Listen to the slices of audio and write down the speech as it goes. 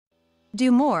Do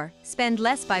More, Spend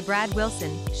Less by Brad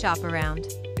Wilson, Shop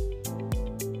Around.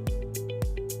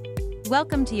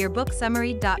 Welcome to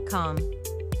YourBookSummary.com.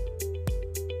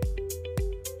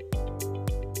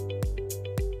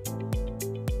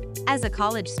 As a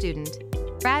college student,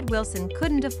 Brad Wilson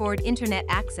couldn't afford internet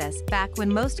access back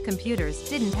when most computers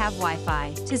didn't have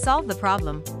Wi-Fi. To solve the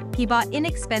problem, he bought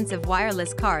inexpensive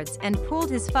wireless cards and pooled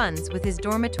his funds with his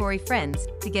dormitory friends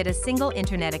to get a single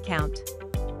internet account.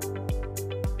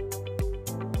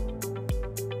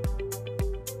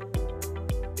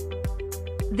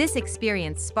 This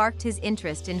experience sparked his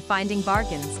interest in finding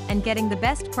bargains and getting the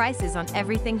best prices on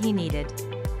everything he needed.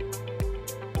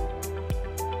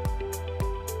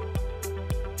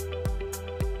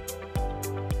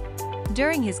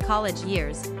 During his college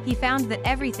years, he found that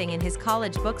everything in his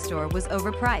college bookstore was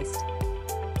overpriced,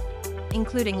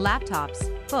 including laptops,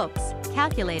 books,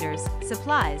 calculators,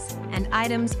 supplies, and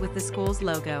items with the school's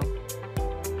logo.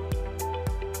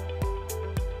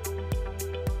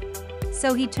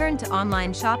 So he turned to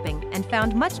online shopping and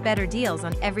found much better deals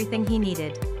on everything he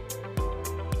needed.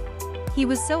 He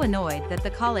was so annoyed that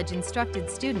the college instructed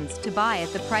students to buy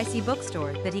at the pricey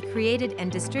bookstore that he created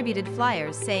and distributed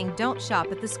flyers saying "Don't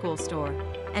shop at the school store,"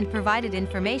 and provided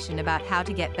information about how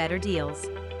to get better deals.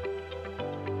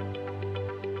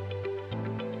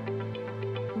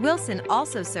 Wilson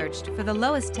also searched for the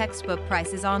lowest textbook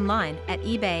prices online at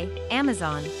eBay,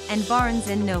 Amazon, and Barnes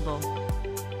 & Noble.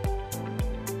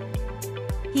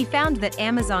 He found that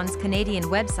Amazon's Canadian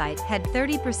website had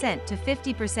 30% to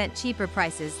 50% cheaper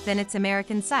prices than its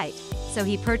American site, so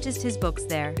he purchased his books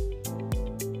there.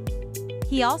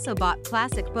 He also bought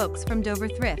classic books from Dover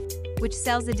Thrift, which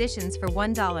sells editions for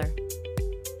 $1.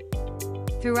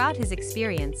 Throughout his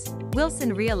experience,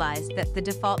 Wilson realized that the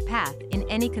default path in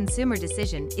any consumer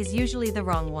decision is usually the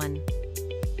wrong one.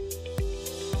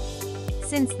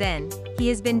 Since then, he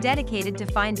has been dedicated to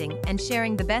finding and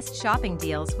sharing the best shopping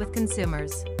deals with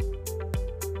consumers.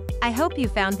 I hope you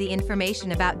found the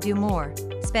information about Do More,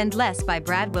 Spend Less by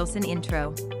Brad Wilson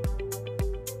intro.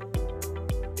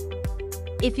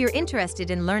 If you're interested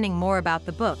in learning more about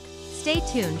the book, stay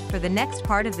tuned for the next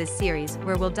part of this series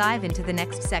where we'll dive into the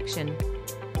next section.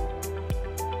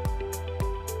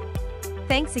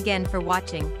 Thanks again for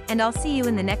watching, and I'll see you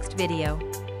in the next video.